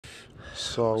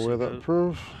So with that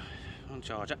proof, on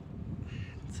charger.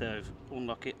 So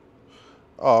unlock it.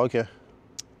 oh, okay.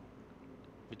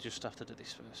 We just have to do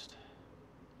this first.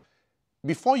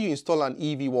 Before you install an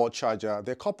EV wall charger,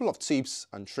 there are a couple of tips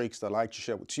and tricks that I'd like to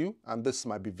share with you, and this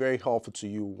might be very helpful to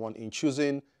you when in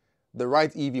choosing the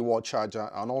right EV wall charger,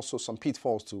 and also some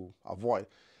pitfalls to avoid.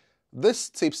 These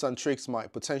tips and tricks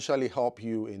might potentially help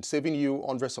you in saving you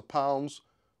hundreds of pounds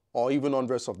or even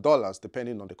hundreds of dollars,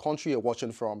 depending on the country you're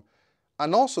watching from.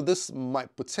 And also this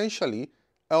might potentially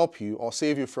help you or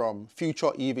save you from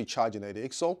future EV charging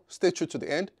headaches. So stay true to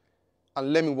the end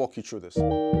and let me walk you through this.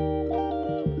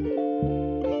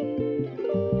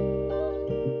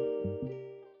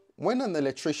 When an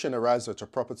electrician arrives at your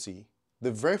property,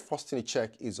 the very first thing they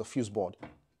check is a fuse board.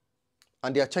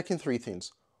 And they are checking three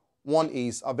things. One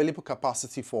is available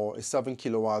capacity for a 7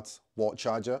 kilowatt wall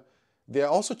charger. They are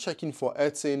also checking for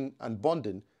earthing and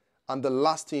bonding. And the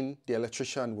last thing the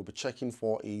electrician will be checking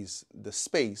for is the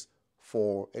space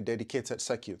for a dedicated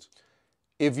circuit.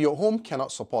 If your home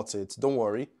cannot support it, don't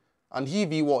worry. An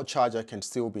EV wall charger can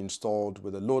still be installed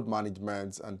with a load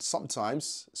management, and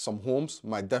sometimes some homes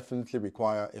might definitely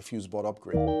require a fuse board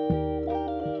upgrade.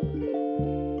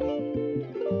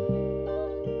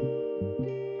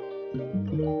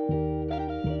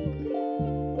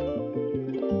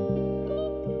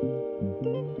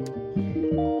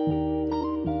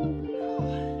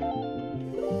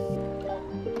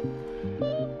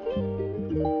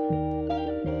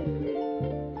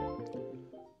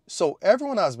 So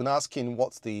everyone has been asking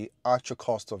what's the actual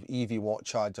cost of EV wall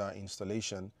charger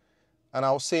installation, and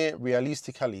I'll say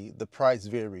realistically the price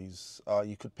varies.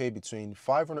 You could pay between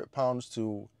 £500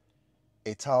 to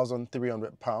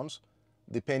 £1,300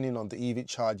 depending on the EV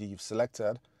charger you've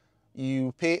selected.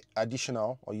 You pay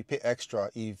additional or you pay extra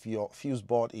if your fuse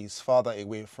board is farther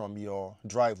away from your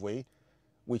driveway,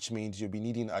 which means you'll be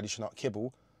needing additional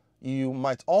cable. You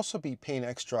might also be paying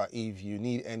extra if you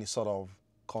need any sort of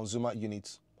consumer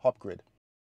unit upgrade.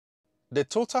 The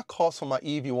total cost for my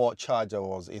EV wall charger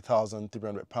was £1,300,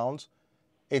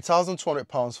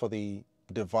 £1,200 for the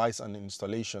device and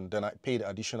installation. Then I paid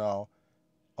additional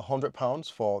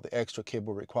 £100 for the extra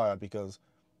cable required because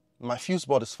my fuse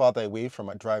board is farther away from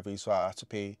my driveway, so I had to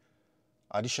pay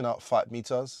additional 5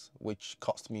 meters, which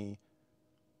cost me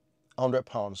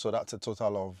 £100. So that's a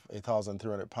total of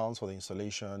 £1,300 for the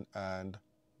installation and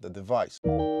the device.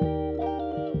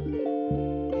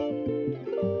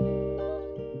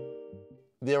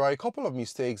 There are a couple of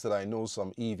mistakes that I know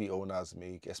some EV owners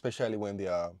make, especially when they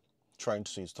are trying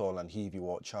to install an EV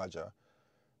wall charger.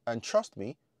 And trust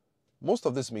me, most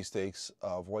of these mistakes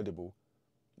are avoidable.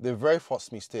 The very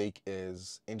first mistake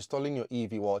is installing your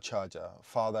EV wall charger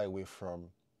farther away from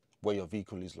where your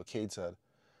vehicle is located.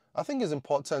 I think it's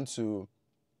important to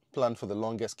plan for the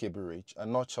longest cable reach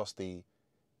and not just the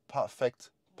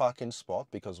perfect parking spot,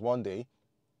 because one day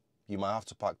you might have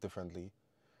to park differently.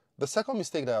 The second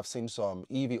mistake that I've seen some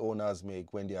EV owners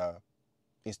make when they are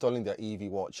installing their EV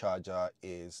wall charger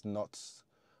is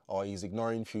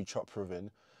ignoring future proofing.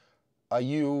 Are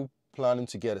you planning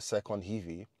to get a second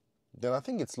EV? Then I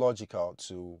think it's logical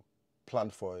to plan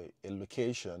for a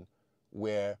location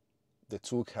where the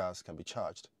two cars can be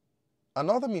charged.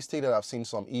 Another mistake that I've seen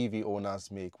some EV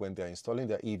owners make when they're installing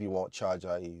their EV wall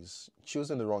charger is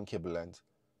choosing the wrong cable length.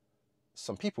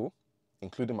 Some people,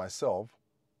 including myself,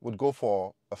 would go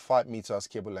for a 5 meters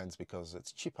cable length because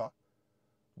it's cheaper.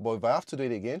 But if I have to do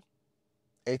it again,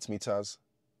 8 meters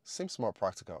seems more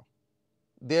practical.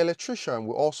 The electrician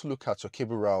will also look at your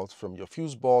cable route from your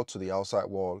fuse board to the outside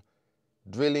wall,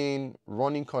 drilling,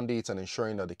 running conduits, and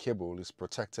ensuring that the cable is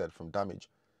protected from damage.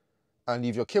 And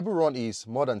if your cable run is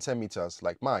more than 10 meters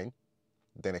like mine,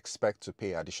 then expect to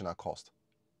pay additional cost.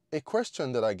 A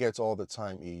question that I get all the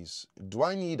time is, do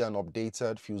I need an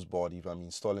updated fuse board if I'm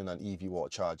installing an EV wall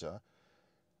charger?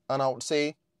 And I would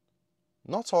say,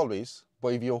 not always, but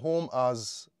if your home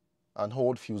has an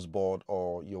old fuse board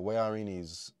or your wiring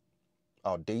is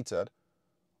outdated,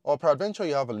 or peradventure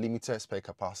you have a limited spare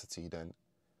capacity, then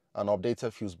an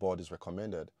updated fuse board is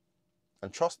recommended.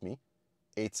 And trust me,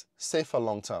 it's safer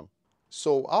long term.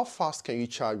 So how fast can you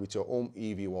charge with your home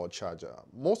EV wall charger?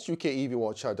 Most UK EV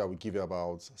wall charger will give you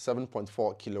about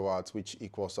 7.4 kilowatts, which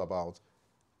equals about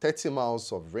 30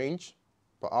 miles of range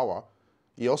per hour.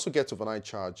 You also get overnight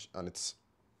charge, and it's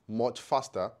much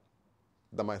faster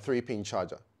than my 3-pin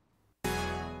charger.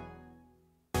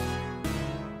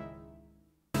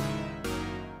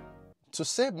 To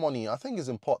save money, I think it's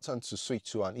important to switch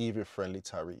to an EV-friendly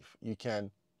tariff. You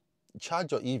can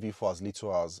charge your EV for as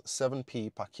little as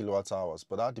 7p per kilowatt hours,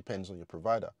 but that depends on your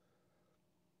provider.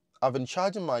 I've been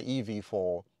charging my EV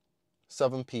for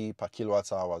 7p per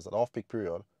kilowatt hours at off-peak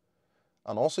period.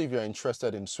 And also, if you're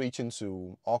interested in switching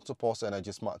to Octopus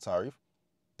Energy Smart Tariff,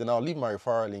 then I'll leave my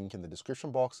referral link in the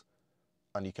description box,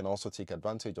 and you can also take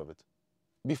advantage of it.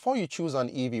 Before you choose an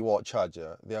EV wall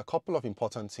charger, there are a couple of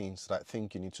important things that I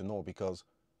think you need to know, because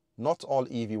not all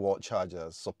EV wall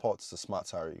chargers supports the smart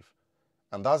tariff.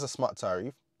 And that's a smart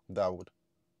tariff that would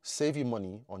save you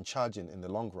money on charging in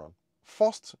the long run.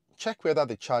 First, check whether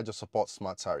the charger supports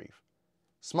smart tariff.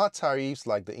 Smart tariffs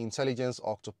like the Intelligence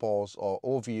Octopus or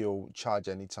OVO Charge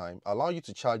Anytime allow you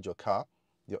to charge your car,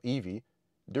 your EV,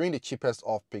 during the cheapest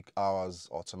off-peak hours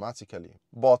automatically.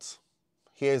 But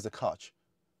here's the catch.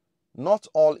 Not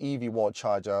all EV wall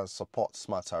chargers support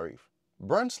smart tariff.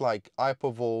 Brands like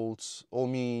Hypervolt,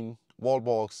 ohme,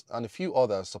 Wallbox, and a few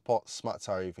others support smart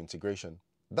tariff integration.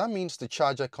 That means the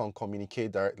charger can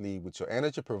communicate directly with your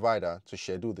energy provider to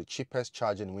schedule the cheapest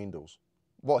charging windows.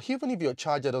 But even if your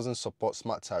charger doesn't support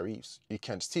smart tariffs, you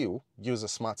can still use a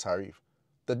smart tariff.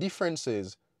 The difference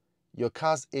is your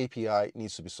car's API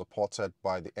needs to be supported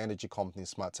by the energy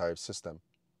company's smart tariff system.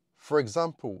 For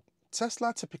example,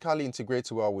 Tesla typically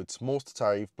integrates well with most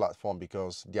tariff platforms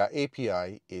because their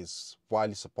API is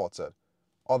widely supported.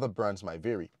 Other brands might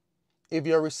vary. If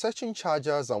you're researching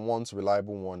chargers and want a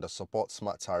reliable one that supports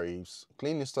smart tariffs,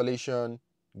 clean installation,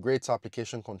 great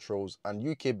application controls, and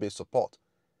UK-based support,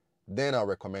 then I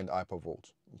recommend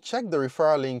Hypervolt. Check the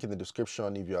referral link in the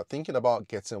description if you are thinking about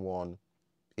getting one.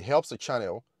 It helps the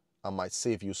channel and might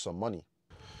save you some money.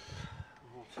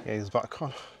 Yeah, he's back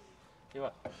on. You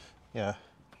what? Yeah.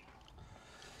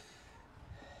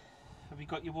 Have you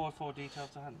got your Wi-Fi details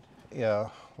to hand? Yeah,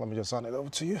 let me just hand it over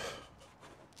to you.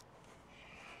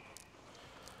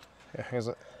 Yeah, here's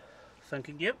it. Thank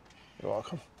you. You're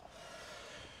welcome.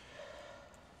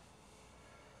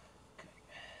 Okay.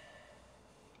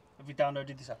 Have you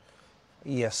downloaded this app?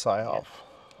 Yes, I have.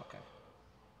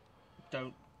 Yeah.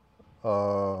 Okay.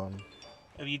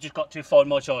 Have you just got to find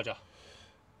my charger?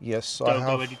 Yes, don't I have.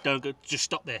 Go any, don't go. Just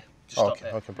stop there. Just stop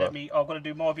there. Okay, bro. I'm gonna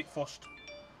do my bit first,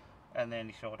 and then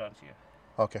it's all down to you.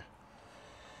 Okay.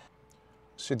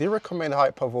 So do you recommend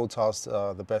Hypervolt as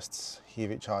the best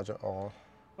EV charger, or?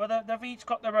 Well, they've each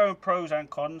got their own pros and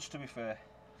cons, to be fair.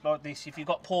 Like this, if you've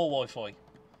got poor Wi-Fi,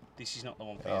 this is not the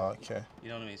one for you. Okay. You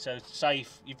know what I mean? So say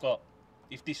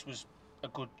if this was a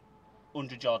good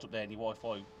 100 yards up there and your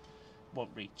Wi-Fi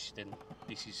won't reach, then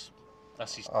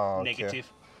that's his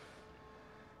negative.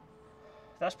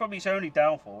 That's probably his only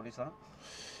downfall, is that?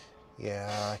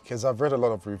 Yeah, because I've read a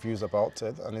lot of reviews about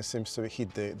it, and it seems to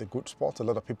hit the good spot. A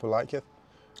lot of people like it.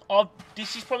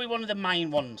 This is probably one of the main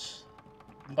ones.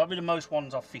 Probably the most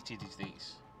ones I've fitted is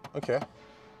these. Okay.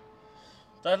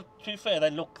 To be fair, they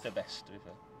look the best, to be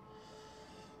fair.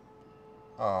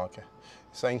 Oh, okay.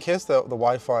 So in case the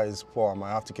Wi-Fi is poor, I might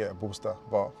have to get a booster.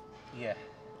 But yeah,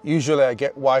 usually I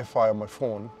get Wi-Fi on my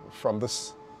phone from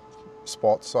this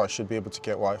spot, so I should be able to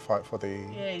get Wi-Fi for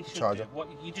the charger.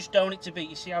 You just don't want it to be.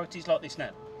 You see how it is like this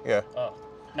now? Yeah. Oh,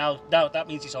 now that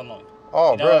means it's online.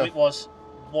 Oh, you know how it was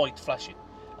white flashing?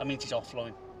 That means it's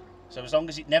offline. So as long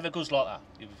as it never goes like that,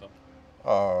 you'll be fine.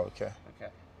 Oh, okay. Okay.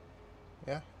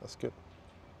 Yeah, that's good.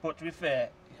 But to be fair,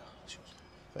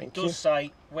 Thank it you. does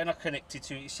say, when I connected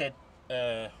to it, it said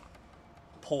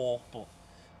poor, but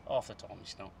half the time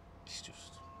it's not. It's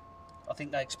just, I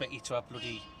think they expect you to have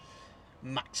bloody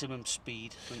maximum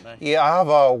speed, don't they? Yeah, I have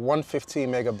a 150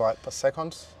 megabyte per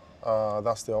second.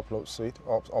 That's the upload speed.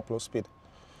 Upload speed.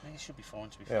 Yeah, it should be fine,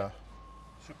 to be fair. Yeah.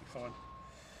 Should be fine.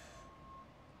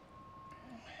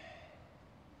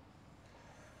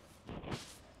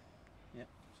 Yep,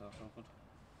 so that's all good.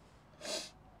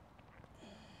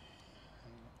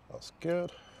 That's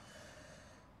good.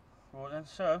 Right then,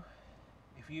 so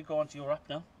if you go onto your app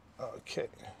now. Okay.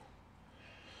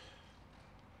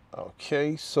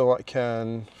 Okay, so I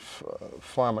can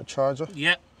find my charger.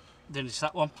 Yep, then it's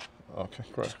that one. Okay,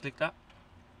 great. Just click that,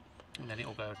 and then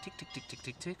it'll go tick, tick, tick, tick,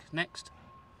 tick, tick. Next.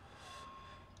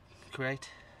 Create.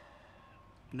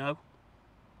 No.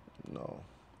 No.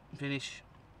 Finish.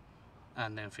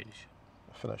 And then finish.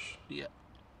 Finish. Yeah.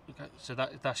 Okay, so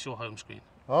that's your home screen.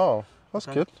 Oh, that's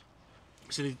Okay. good.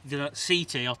 So the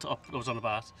CT I was on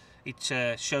about,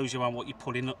 it shows you on what you're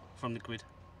pulling up from the grid.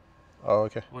 Oh,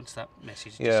 okay. Once that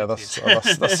message Yeah,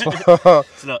 disappears. that's So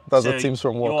look, that's the teams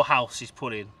from work. Your house is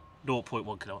pulling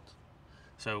 0.1 kilowatts.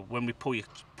 So when we plug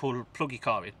your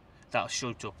car in, that'll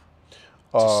shoot up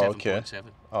to 7.7.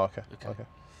 Oh, okay. Okay. Okay.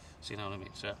 So you know what I mean?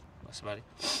 So that's about it.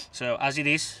 So as it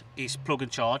is, it's plug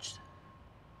and charged.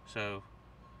 So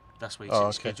that's where you set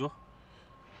the schedule.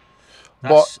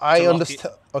 But I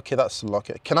understand. Okay, that's lock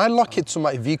it. Can I lock it to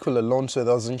my vehicle alone so it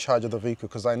doesn't charge the vehicle?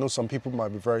 Because I know some people might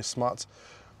be very smart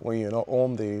when you're not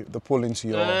home, they pull into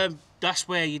your... That's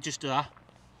where you just do that.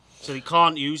 So you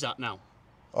can't use that now.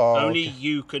 Oh, Only okay.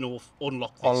 you can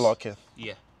unlock this. Unlock it.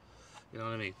 Yeah. You know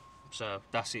what I mean? So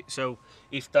that's it. So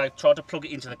if they try to plug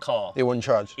it into the car, It won't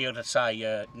charge. he'll just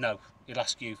say no. He'll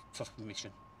ask you for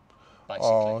permission. Basically.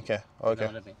 Oh, okay. Okay. You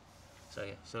know what I mean? So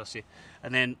yeah, so that's it.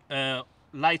 And then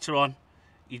later on,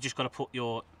 you just got to put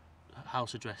your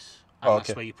house address, and Okay.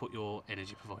 that's where you put your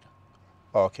energy provider.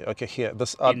 Okay. Okay. Here,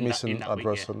 this add In that missing bit,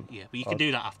 address. yeah, but you can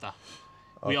do that after.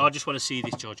 I just want to see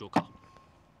this charge your car.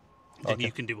 Then Okay.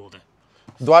 you can do all that.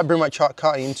 Do I bring my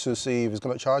car in to see if it's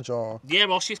going to charge or? Yeah,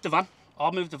 I'll shift the van.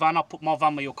 I'll move the van. I'll put my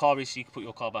van where your car is, so you can put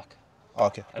your car back.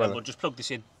 Okay. And then we'll Brilliant. just plug this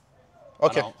in.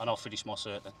 Okay. And I'll finish my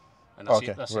cert then. And that's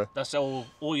Okay, it. That's right. it. That's all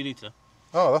you need to do.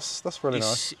 Oh, that's really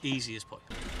nice. It's easy as pie.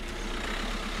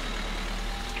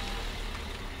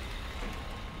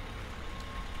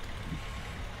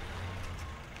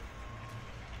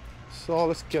 So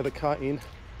let's get the car in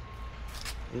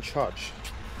and charge.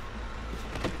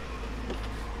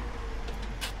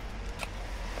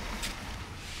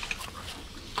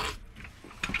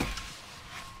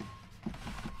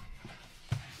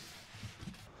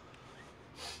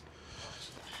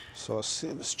 So let's see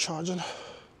if it's charging.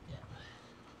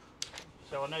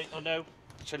 So I know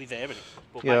it's only there, isn't it?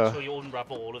 But Yeah. make sure you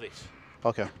unravel all of this.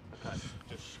 Okay. Okay.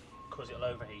 Just because it'll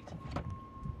overheat.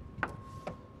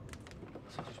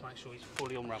 So just make sure it's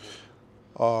fully unravelled.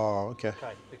 Oh, okay.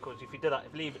 Okay. Because if you do that,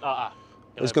 if you leave it like that,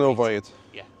 It's going to overheat.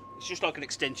 Yeah. It's just like an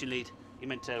extension lead. You're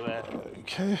meant to.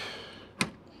 Okay.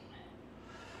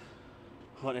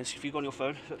 Right then, so if you go on your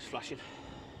phone, it's flashing.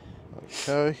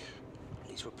 Okay. I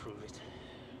need to approve it.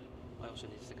 I also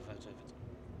need to take a photo of it.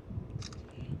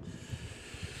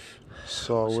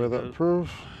 So So with go-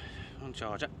 approve. On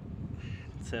charger.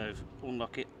 So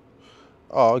unlock it.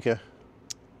 Oh, okay.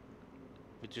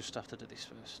 We just have to do this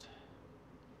first.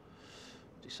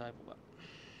 Disable that.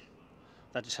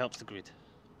 That just helps the grid.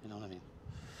 You know what I mean?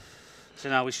 So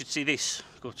now we should see this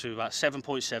go to about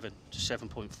 7.7 to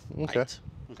 7.8. Okay.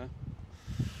 Okay.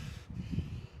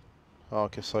 Oh,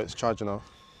 okay, so it's charging now.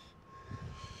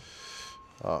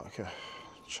 Oh, okay.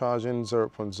 Charging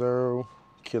 0.0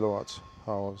 kilowatt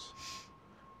hours.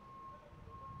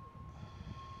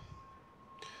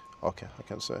 Okay, I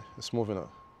can say it's moving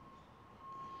up.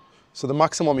 So the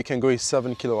maximum you can go is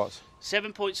 7 kilowatts.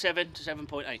 7.7 to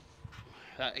 7.8.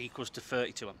 That equals to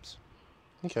 32 amps.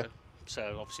 Okay.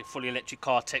 So obviously a fully electric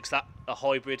car takes that. A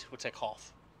hybrid would take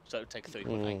half. So it would take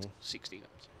 3.8, 16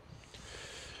 amps.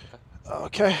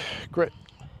 Okay, great.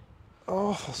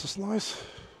 Oh, this is nice.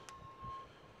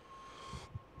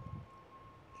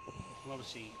 Well,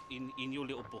 obviously in your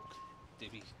little book,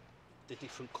 the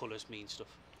different colours mean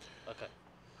stuff. Okay.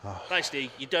 Basically,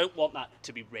 you don't want that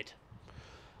to be red.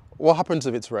 What happens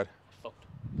if it's red? Fucked.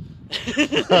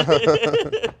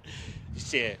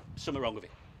 It's something wrong with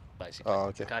it, basically. Oh,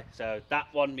 okay. Okay, so that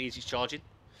one means it's charging.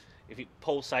 If it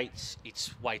pulsates,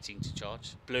 it's waiting to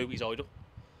charge. Blue is idle.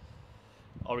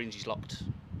 Orange is locked.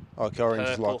 Okay, orange is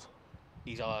Purple locked.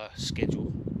 is our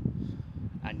schedule.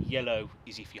 And yellow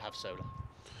is if you have solar. You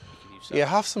can use solar. Yeah, I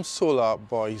have some solar,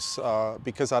 but it's,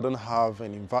 because I don't have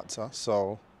an inverter,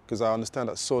 so because I understand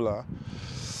that solar,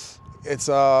 it's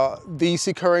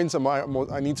DC currents.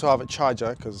 I need to have a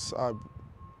charger because,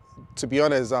 to be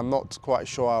honest, I'm not quite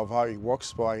sure of how it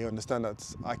works, but I understand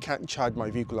that I can't charge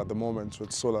my vehicle at the moment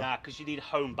with solar. Nah, because you need a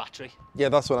home battery. Yeah,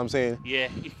 that's what I'm saying. Yeah,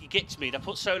 if you get to me, they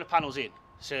put solar panels in,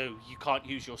 so you can't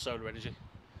use your solar energy.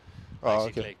 Oh,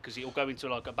 Basically, okay. because it'll go into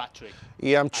like a battery.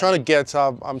 Yeah, I'm trying to get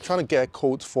a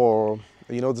quote for,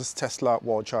 this Tesla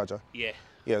wall charger. Yeah.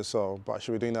 Yeah, so, but I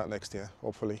should be doing that next year,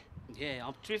 hopefully.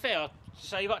 Yeah, to be fair,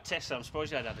 so you got a Tesla, I'm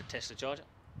surprised you had a Tesla charger.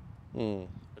 Mm.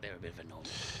 But they're a bit of a nightmare.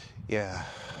 Yeah.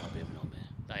 A bit of a nightmare.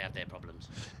 They have their problems.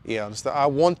 Yeah, I understand. I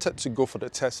wanted to go for the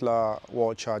Tesla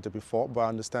wall charger before, but I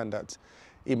understand that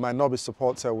it might not be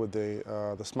supported with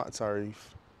the smart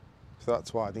tariff. So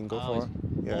that's why I didn't go for it.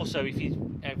 Yeah. Also, if it's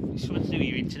something to do with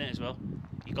your internet as well,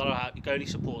 it only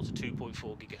supports a 2.4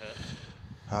 gigahertz.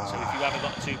 So if you haven't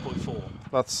got a 2.4,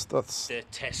 that's the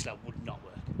Tesla would not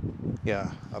work.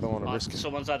 yeah. I don't want to risk it.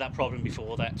 Someone's had that problem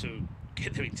before. They had to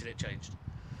get their internet changed.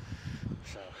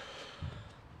 So.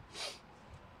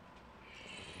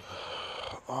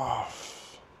 Oh.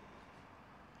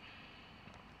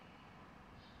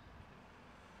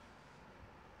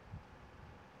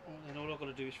 Then all I've got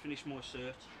to do is finish my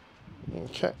cert.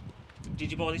 Okay.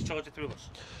 Did you buy this charger through us?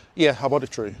 Yeah, how about the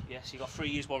tree? Yes, you got 3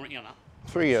 years warranty on that.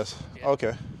 3 years. Yeah.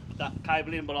 Okay. That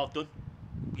cabling, what I've done,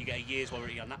 you get a year's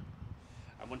warranty on that.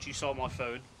 And once you sell my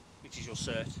phone, which is your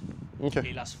cert, Okay.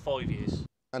 it lasts 5 years.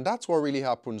 And that's what really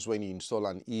happens when you install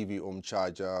an EV home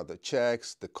charger: the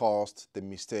checks, the cost, the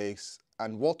mistakes,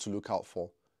 and what to look out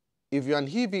for. If you're an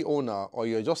EV owner or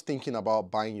you're just thinking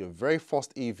about buying your very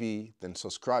first EV, then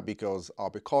subscribe, because I'll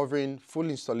be covering full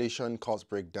installation cost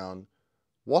breakdown,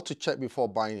 what to check before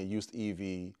buying a used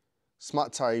EV,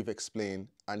 smart tariff explain,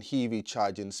 and EV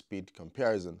charging speed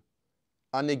comparison.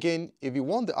 And again, if you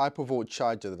want the Hypervolt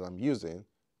charger that I'm using,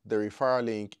 the referral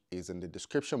link is in the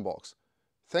description box.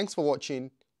 Thanks for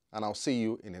watching, and I'll see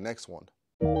you in the next one.